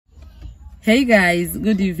Hey guys,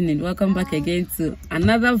 good evening. Welcome back again to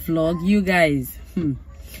another vlog. You guys,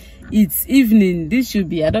 it's evening. This should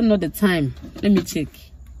be, I don't know the time, let me check.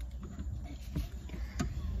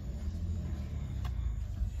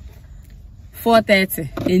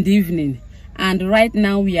 4:30 in the evening, and right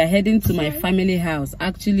now we are heading to my family house.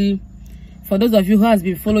 Actually, for those of you who has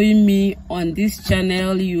been following me on this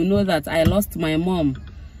channel, you know that I lost my mom.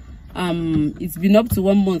 It's been up to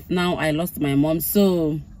 1 month now. I lost my mom,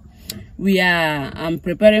 so we are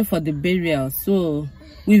preparing for the burial. So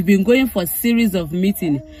we've been going for a series of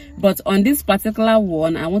meetings, but on this particular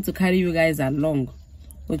one I want to carry you guys along.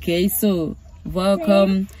 Okay, so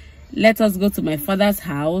welcome. Let us go to my father's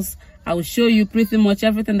house. I will show you pretty much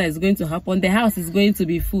everything that is going to happen. The house is going to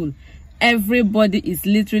be full. Everybody is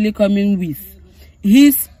literally coming with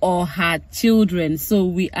his or her children, so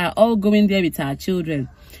we are all going there with our children.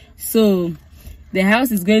 So the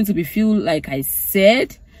house is going to be full, like I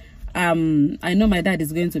said. I know my dad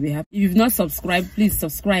is going to be happy. If you've not subscribed, please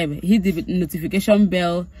subscribe, hit the notification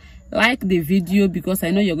bell, like the video, because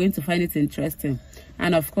I know you're going to find it interesting.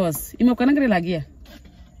 And of course,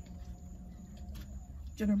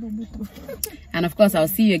 I'll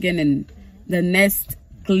see you again in the next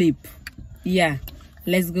clip. Yeah,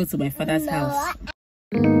 let's go to my father's house.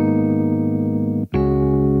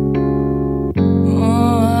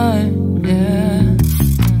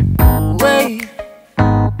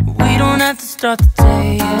 Have to start the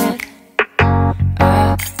day yet.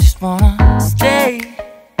 I just wanna stay,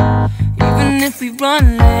 even if we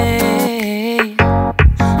run late.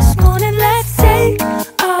 This morning, let's take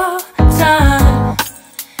our time.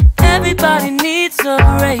 Everybody needs a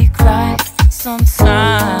break, right?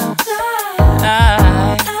 Sometimes I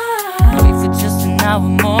wait for just an hour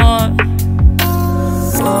more.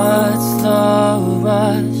 What's the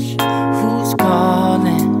rush? Who's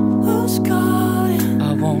calling? Who's calling?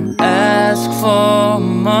 I won't ask for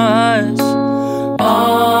much.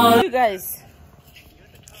 You guys,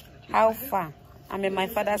 how far? I'm in my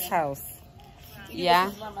father's house.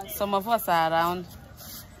 Yeah, some of us are around.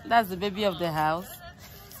 That's the baby of the house.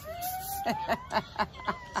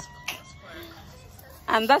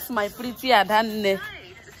 And that's my pretty Adane.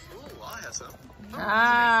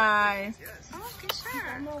 Hi.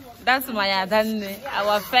 That's my Adane,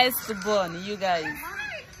 our firstborn, you guys.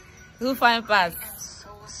 Who find pass?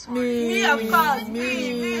 Me, of course.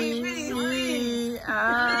 Me.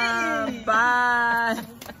 Bye.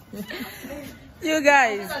 You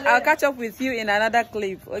guys, I'll catch up with you in another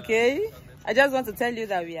clip, okay? I just want to tell you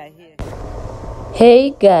that we are here.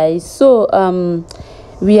 Hey guys, so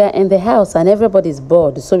we are in the house and everybody's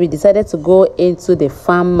bored, so we decided to go into the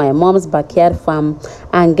farm, my mom's backyard farm,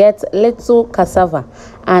 and get little cassava.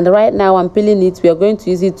 And right now I'm peeling it. We are going to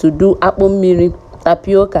use it to do apple miri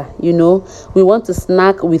tapioca. You know, we want to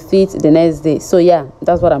snack with it the next day. So yeah,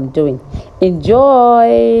 that's what I'm doing.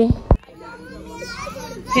 Enjoy.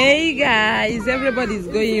 Hey guys, everybody's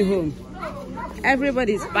going home.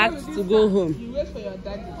 Everybody's packed to go home. You wait for your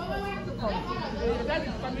daddy to come. Your daddy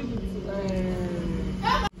is coming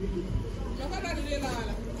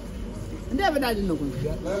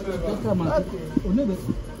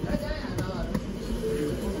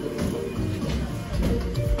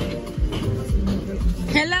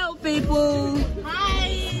Hello people.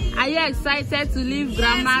 Hi. Are you excited to leave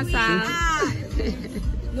grandma's house?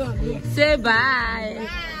 Say bye. Bye.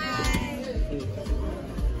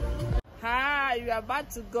 Hi, you are about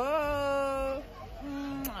to go.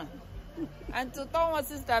 And to Thomas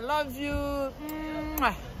sister, love you.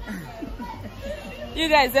 You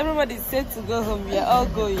guys, everybody's set to go home. We are all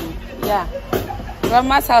going. Yeah.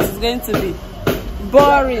 Grandma's house is going to be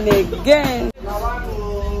boring again.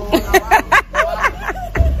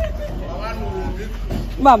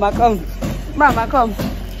 Mama, come. Mama, come.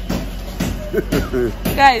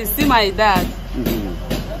 Guys, see my dad.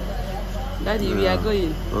 Daddy, we are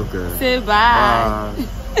going. Okay. Say bye.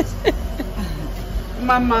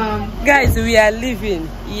 Mama. Guys, we are leaving.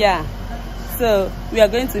 Yeah. So, we are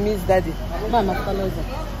going to miss Daddy. Mama, follow us.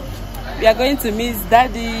 We are going to miss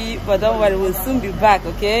Daddy, but don't worry, we'll soon be back,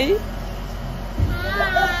 okay?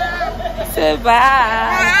 Say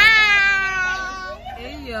bye.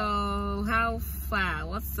 Hey, yo. How far?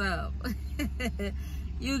 What's up?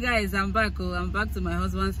 You guys, I'm back. Oh, I'm back to my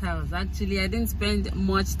husband's house. Actually, I didn't spend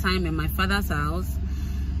much time in my father's house.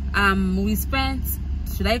 We spent,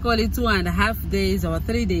 should I call it 2.5 days or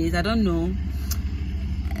 3 days? I don't know.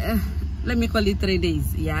 Let me call it 3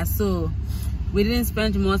 days. Yeah, so we didn't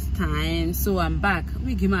spend much time. So I'm back.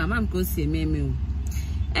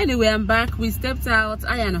 Anyway, I'm back. We stepped out.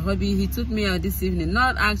 I and Hubby, he took me out this evening.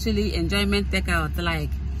 Not actually enjoyment takeout,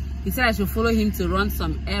 like He said I should follow him to run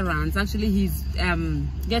some errands. Actually, he's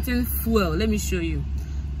getting fuel. Let me show you.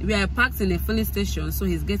 We are parked in a filling station, so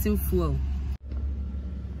he's getting fuel.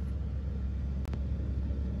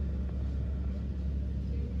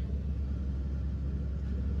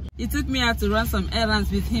 He took me out to run some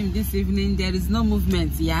errands with him this evening. There is no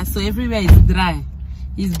movement, yeah, so everywhere is dry.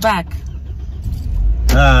 He's back.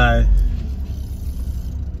 Hi.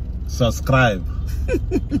 Subscribe.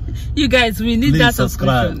 You guys, we need Please that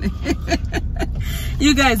subscribe. subscription.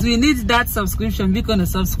 You guys, we need that subscription. We're gonna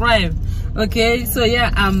subscribe. Okay, so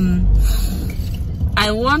yeah,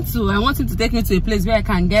 I want him to take me to a place where I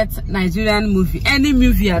can get Nigerian movie, any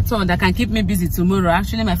movie at all that can keep me busy tomorrow.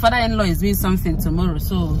 Actually, my father-in-law is doing something tomorrow,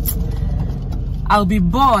 so I'll be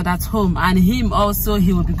bored at home, and him also,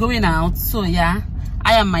 he will be going out. So yeah,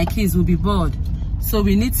 I and my kids will be bored. So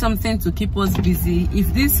we need something to keep us busy.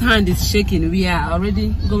 If this hand is shaking, we are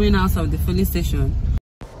already going out of the filling station.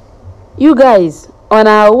 You guys, on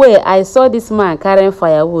our way, I saw this man carrying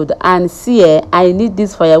firewood, and see, I need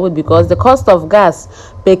this firewood because the cost of gas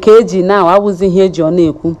per kg now, I wasn't here,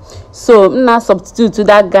 so I'm not substitute to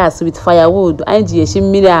that gas with firewood.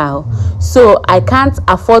 So I can't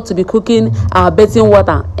afford to be cooking our bathing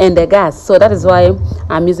water and the gas, so that is why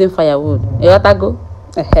I'm using firewood. You gotta go.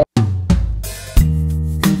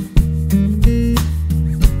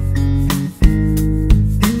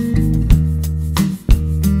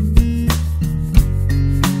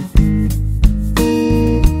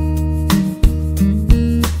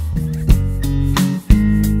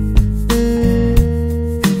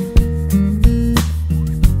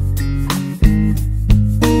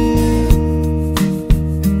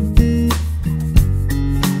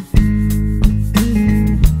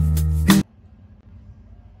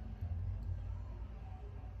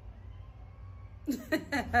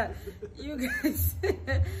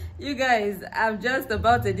 You guys, I'm just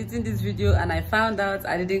about editing this video and I found out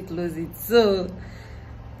I didn't close it. So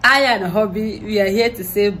I and Hubby, we are here to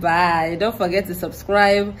say bye. Don't forget to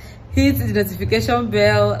subscribe, hit the notification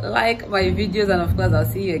bell, like my videos, and of course I'll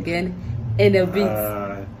see you again in a bit.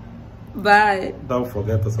 Bye. Don't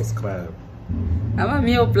forget to subscribe. I'm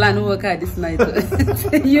a plan worker this night.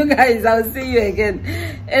 You guys, I'll see you again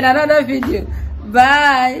in another video.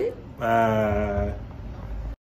 Bye. Bye.